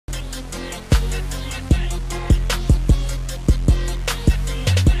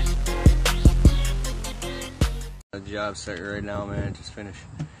job site right now, man. Just finished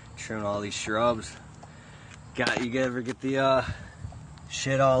trimming all these shrubs. You ever get the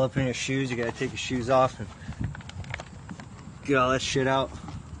shit all up in your shoes? You gotta take your shoes off and get all that shit out.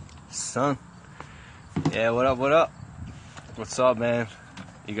 Son. Yeah, what up, what up? What's up, man?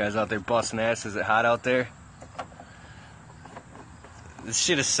 You guys out there busting ass? Is it hot out there? This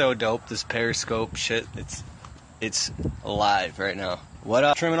shit is so dope, this Periscope shit. It's alive right now. What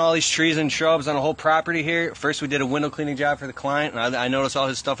up? Trimming all these trees and shrubs on a whole property here. First we did a window cleaning job for the client, and I noticed all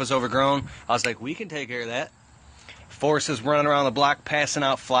his stuff was overgrown. I was like, we can take care of that. Forrest is running around the block passing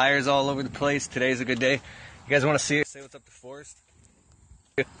out flyers all over the place. Today's a good day. You guys want to see it? Say what's up to Forrest?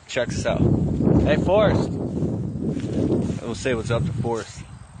 Check this out. Hey, Forrest. We'll say what's up to Forrest.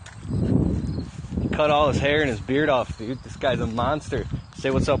 He cut all his hair and his beard off, dude. This guy's a monster. Say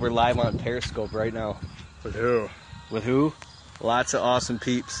what's up. We're live on Periscope right now. With who? With who? Lots of awesome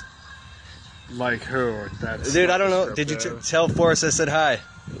peeps. Like who? That's dude, I don't know. Did you tell Forrest I said hi?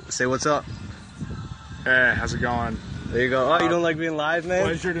 Say what's up. Hey, how's it going? There you go. Oh, you don't like being live, man?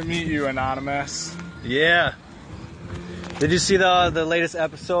 Pleasure to meet you, Anonymous. Yeah. Did you see the latest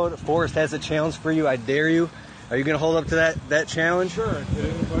episode? Forrest has a challenge for you. I dare you. Are you going to hold up to that challenge? Sure. Did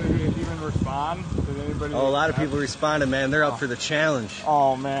anybody even respond? A lot of people responded, man. They're up for the challenge.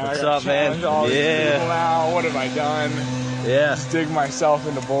 Oh, man. What's up, man? All these people now. What have I done? Yeah. Just dig myself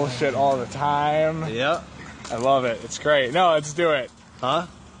into bullshit all the time. Yep. I love it. It's great. No, let's do it. Huh?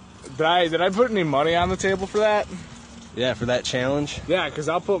 Did I put any money on the table for that? Yeah, for that challenge? Yeah, because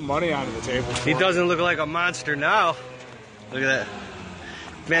I'll put money onto the table for He doesn't look like a monster now. Look at that.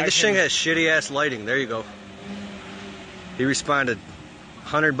 Man, this thing has shitty-ass lighting. There you go. He responded.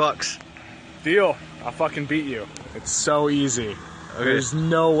 $100. Deal. I'll fucking beat you. It's so easy. Okay. There's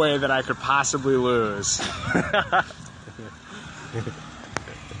no way that I could possibly lose.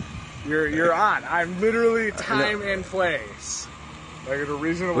 You're on. I'm literally time and place. Like at a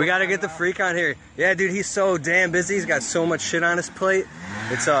reasonable. We gotta get the freak on here. Yeah, dude, he's so damn busy. He's got so much shit on his plate.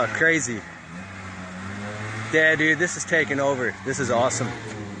 It's crazy. Yeah, dude, this is taking over. This is awesome. Is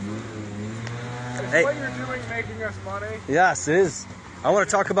what you're doing making us money? Yes, it is. I want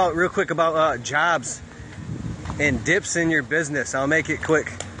to talk about real quick about jobs and dips in your business. I'll make it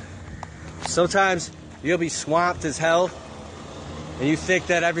quick. Sometimes you'll be swamped as hell and you think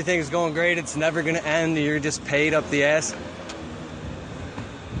that everything is going great, it's never going to end, and you're just paid up the ass.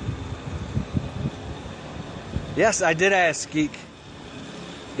 Yes, I did ask Geek.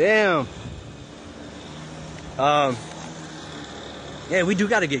 Damn. Yeah, we do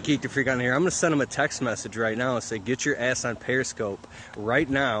got to get Geek to freak on here. I'm going to send him a text message right now and say, get your ass on Periscope right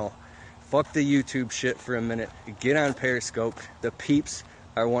now. Fuck the YouTube shit for a minute. Get on Periscope. The peeps,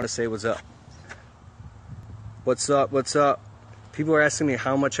 I want to say what's up. What's up? What's up? People are asking me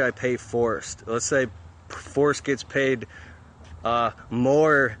how much I pay Forrest. Let's say Forrest gets paid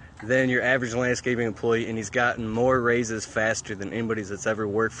more than your average landscaping employee, and he's gotten more raises faster than anybody that's ever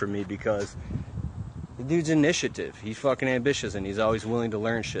worked for me because the dude's initiative. He's fucking ambitious and he's always willing to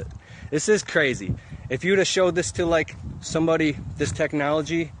learn shit. This is crazy. If you would have showed this to like somebody, this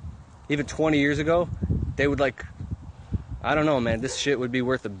technology, even 20 years ago, they would like, I don't know, man, this shit would be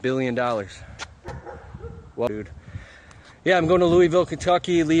worth $1 billion. Well, dude. Yeah, I'm going to Louisville,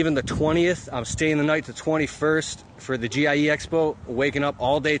 Kentucky, leaving the 20th. I'm staying the night the 21st for the GIE Expo, waking up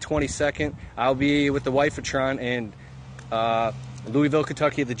all day 22nd. I'll be with the Wife-a-tron in Louisville,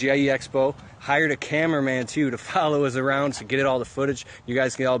 Kentucky at the GIE Expo. Hired a cameraman, too, to follow us around to get all the footage. You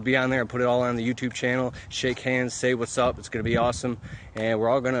guys can all be on there and put it all on the YouTube channel. Shake hands, say what's up. It's going to be awesome. And we're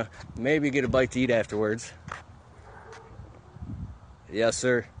all going to maybe get a bite to eat afterwards. Yes,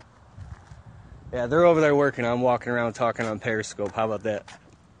 sir. Yeah, they're over there working. I'm walking around talking on Periscope. How about that?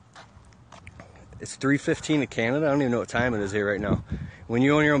 It's 3:15 in Canada. I don't even know what time it is here right now. When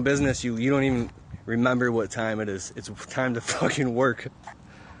you own your own business, you don't even remember what time it is. It's time to fucking work.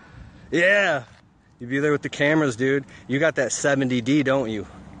 Yeah. You be there with the cameras, dude. You got that 70D, don't you?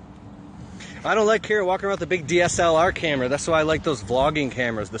 I don't like walking around with the big DSLR camera. That's why I like those vlogging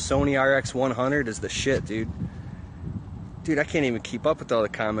cameras. The Sony RX100 is the shit, dude. Dude, I can't even keep up with all the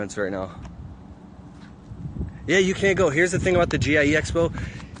comments right now. Yeah, you can't go. Here's the thing about the GIE Expo.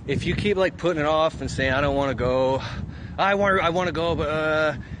 If you keep like putting it off and saying, I don't want to go, I want to go,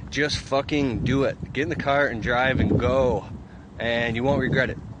 but just fucking do it. Get in the car and drive and go, and you won't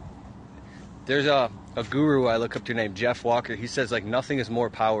regret it. There's a guru I look up to named Jeff Walker. He says like nothing is more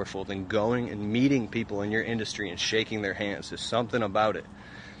powerful than going and meeting people in your industry and shaking their hands. There's something about it.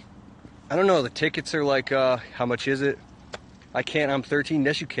 I don't know, the tickets are like, how much is it? I can't, I'm 13.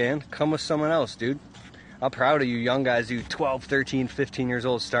 Yes, you can. Come with someone else, dude. I'm proud of you young guys, you 12, 13, 15 years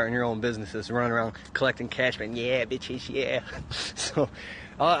old, starting your own businesses, running around collecting cash, man. Yeah, bitches, yeah. So,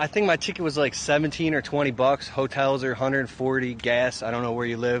 I think my ticket was like 17 or 20 bucks. Hotels are 140, gas, I don't know where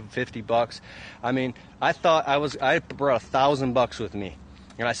you live, 50 bucks. I mean, I thought I brought $1,000 with me.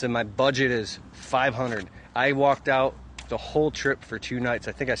 And I said, my budget is 500. I walked out the whole trip for 2 nights.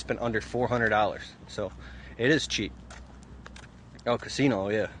 I think I spent under $400. So, it is cheap. Oh, casino,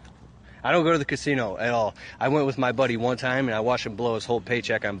 yeah. I don't go to the casino at all. I went with my buddy one time and I watched him blow his whole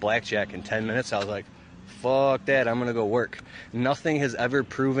paycheck on blackjack in 10 minutes. I was like, fuck that, I'm gonna go work. Nothing has ever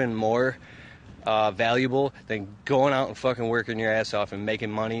proven more valuable than going out and fucking working your ass off and making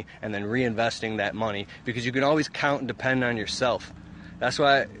money and then reinvesting that money, because you can always count and depend on yourself. That's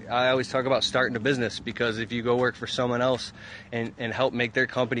why I always talk about starting a business, because if you go work for someone else and help make their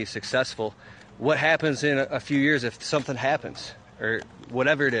company successful, what happens in a few years if something happens? Or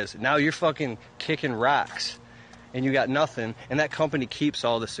whatever it is. Now you're fucking kicking rocks and you got nothing, and that company keeps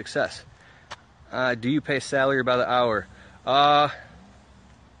all the success. Do you pay salary by the hour?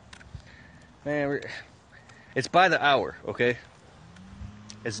 Man, it's by the hour, okay?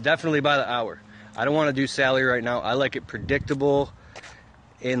 It's definitely by the hour. I don't want to do salary right now. I like it predictable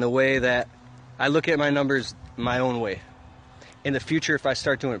in the way that I look at my numbers my own way. In the future, if I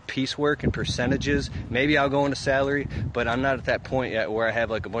start doing piecework and percentages, maybe I'll go into salary, but I'm not at that point yet where I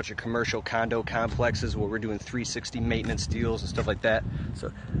have like a bunch of commercial condo complexes where we're doing 360 maintenance deals and stuff like that.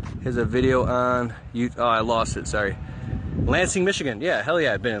 So here's a video on oh, I lost it, sorry. Lansing, Michigan. Yeah, hell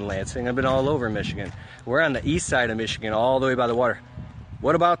yeah, I've been in Lansing. I've been all over Michigan. We're on the east side of Michigan, all the way by the water.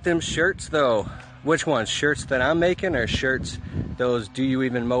 What about them shirts though? Which ones? Shirts that I'm making, or shirts, those Do You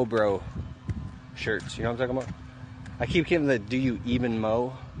Even Mow Bro shirts? You know what I'm talking about? I keep getting the Do You Even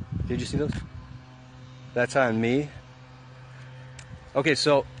Mow. Did you see those? That's on me. Okay,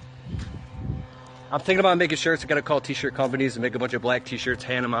 so I'm thinking about making shirts. I gotta call t-shirt companies and make a bunch of black t-shirts,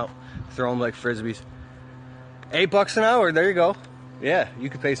 hand them out, throw them like frisbees. $8 an hour, there you go. Yeah,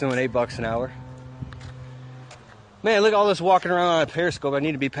 you could pay someone $8 an hour. Man, look at all this walking around on a Periscope. I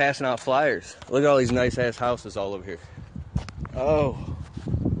need to be passing out flyers. Look at all these nice ass houses all over here. Oh.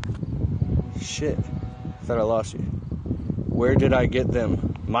 Shit. I thought I lost you. Where did I get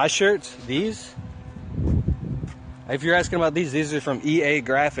them? My shirts? These? If you're asking about these are from EA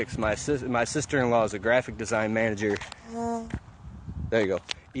Graphics. My sister-in-law is a graphic design manager. There you go.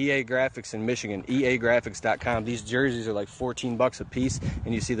 EA Graphics in Michigan. EAgraphics.com. These jerseys are like 14 bucks a piece,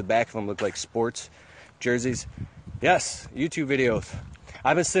 and you see the back of them look like sports jerseys. Yes, YouTube videos.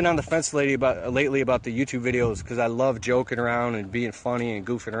 I've been sitting on the fence lately about the YouTube videos because I love joking around and being funny and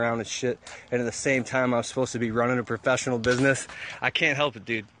goofing around and shit. And at the same time, I'm supposed to be running a professional business. I can't help it,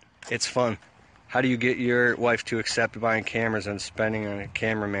 dude. It's fun. How do you get your wife to accept buying cameras and spending on a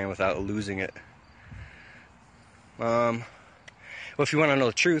cameraman without losing it? Well, if you want to know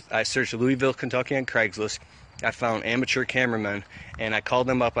the truth, I searched Louisville, Kentucky on Craigslist. I found amateur cameramen, and I called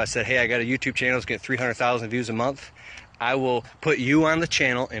them up. I said, hey, I got a YouTube channel. It's getting 300,000 views a month. I will put you on the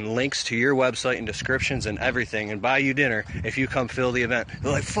channel and links to your website and descriptions and everything and buy you dinner if you come fill the event.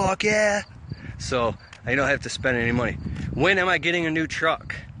 They're like, fuck yeah. So I don't have to spend any money. When am I getting a new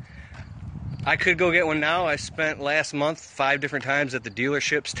truck? I could go get one now. I spent last month 5 different times at the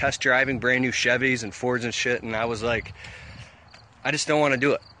dealerships test driving brand new Chevys and Fords and shit, and I was like, I just don't want to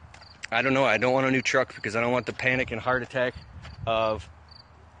do it. I don't know. I don't want a new truck because I don't want the panic and heart attack of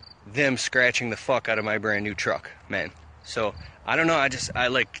them scratching the fuck out of my brand new truck, man. So I don't know. I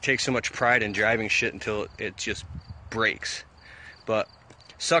like take so much pride in driving shit until it just breaks. But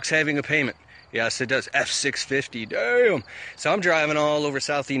sucks having a payment. Yes, it does. F650, damn. So I'm driving all over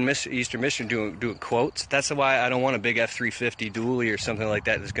southeastern Michigan doing quotes. That's why I don't want a big F350 dually or something like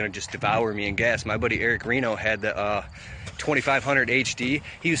that that's going to just devour me in gas. My buddy Eric Reno had the 2500 HD.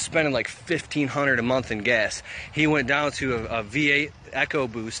 He was spending like $1,500 a month in gas. He went down to a V8 Echo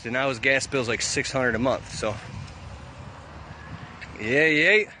Boost, and now his gas bill's like $600 a month. So,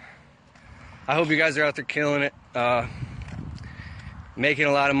 yeah. I hope you guys are out there killing it. Making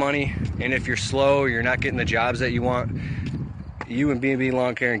a lot of money, and if you're slow or you're not getting the jobs that you want, you and B&B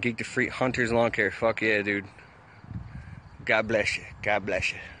Lawn Care and Geek to Freak Hunters Lawn Care, fuck yeah, dude. God bless you. God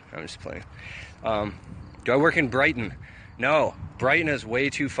bless you. I'm just playing. Do I work in Brighton? No, Brighton is way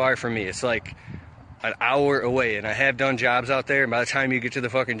too far from me. It's like an hour away, and I have done jobs out there, and by the time you get to the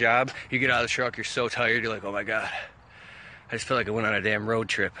fucking job, you get out of the truck, you're so tired, you're like, oh my god, I just feel like I went on a damn road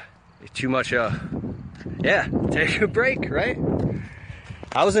trip. It's too much, yeah, take a break, right?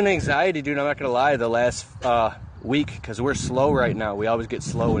 I was in anxiety, dude, I'm not gonna lie, the last week, because we're slow right now. We always get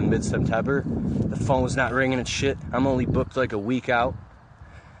slow in mid-September. The phone's not ringing and shit. I'm only booked like a week out.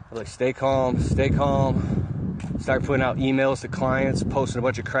 Like, stay calm, stay calm. Start putting out emails to clients, posting a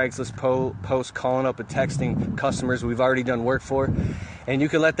bunch of Craigslist posts, calling up and texting customers we've already done work for. And you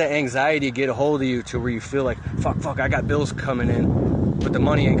can let that anxiety get a hold of you to where you feel like, fuck, I got bills coming in, but the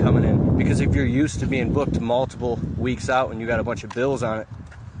money ain't coming in. Because if you're used to being booked multiple weeks out and you got a bunch of bills on it,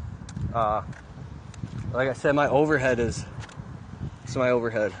 like I said, my overhead is, so my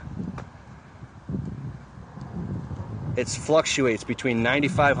overhead, it fluctuates between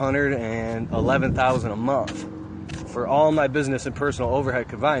 $9,500 and $11,000 a month for all my business and personal overhead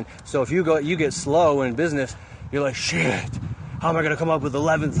combined. So if you get slow in business, you're like, shit, how am I gonna come up with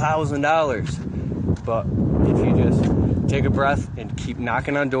 $11,000? But if you just take a breath and keep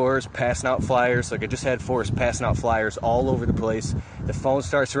knocking on doors, passing out flyers, like I just had Forrest passing out flyers all over the place. The phone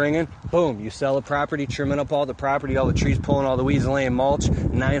starts ringing, boom, you sell a property, trimming up all the property, all the trees, pulling all the weeds, laying mulch,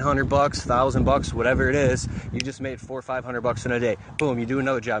 $900, $1,000, whatever it is, you just made $400 or $500 in a day. Boom, you do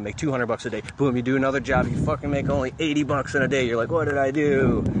another job, make $200 a day. Boom, you do another job, you fucking make only $80 in a day. You're like, what did I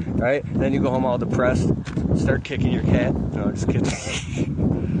do? Right? Then you go home all depressed, start kicking your cat. No, just kidding.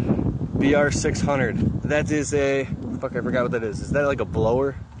 BR600. That is a, fuck, I forgot what that is. Is that like a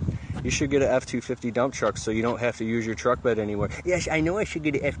blower? You should get an F-250 dump truck so you don't have to use your truck bed anymore. Yes, I know I should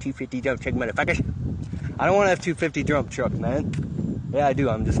get an F-250 dump truck, motherfuckers. I don't want an F-250 dump truck, man. Yeah, I do.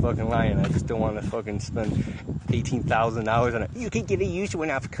 I'm just fucking lying. I just don't want to fucking spend $18,000 on it. You can get a used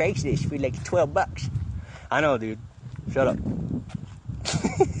one off Craigslist for like $12. I know, dude. Shut up.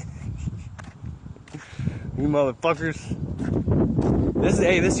 You motherfuckers.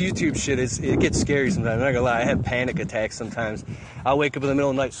 This YouTube shit it gets scary sometimes. I'm not gonna lie, I have panic attacks sometimes. I'll wake up in the middle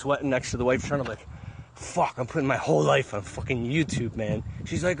of the night sweating next to the wife trying to like, fuck, I'm putting my whole life on fucking YouTube, man.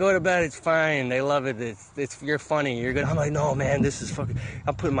 She's like, go to bed, it's fine, they love it, it's you're funny, you're good. I'm like, no man, this is fucking,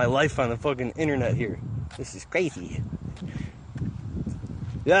 I'm putting my life on the fucking internet here. This is crazy.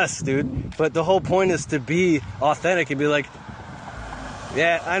 Yes, dude. But the whole point is to be authentic and be like,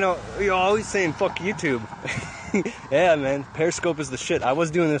 yeah, I know, you're always saying fuck YouTube. Yeah, man, Periscope is the shit. I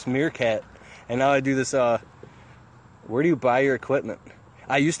was doing this Meerkat, and now I do this, where do you buy your equipment?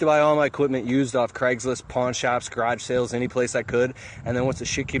 I used to buy all my equipment used off Craigslist, pawn shops, garage sales, any place I could, and then once the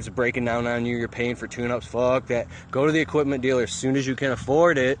shit keeps breaking down on you, you're paying for tune-ups, fuck that. Go to the equipment dealer as soon as you can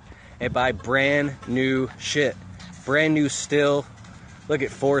afford it, and buy brand new shit. Brand new still. Look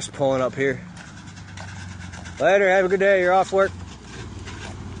at Forrest pulling up here. Later, have a good day, you're off work.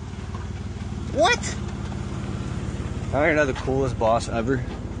 What? I ain't the coolest boss ever.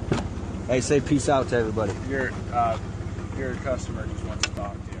 Hey, say peace out to everybody. Your customer just wants to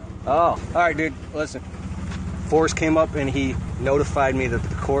talk to you. Oh, all right, dude. Listen, Forrest came up and he notified me that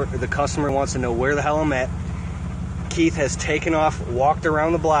the customer wants to know where the hell I'm at. Keith has taken off, walked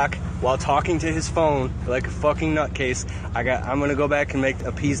around the block while talking to his phone like a fucking nutcase. I'm gonna go back and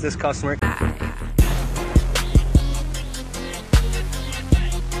appease this customer.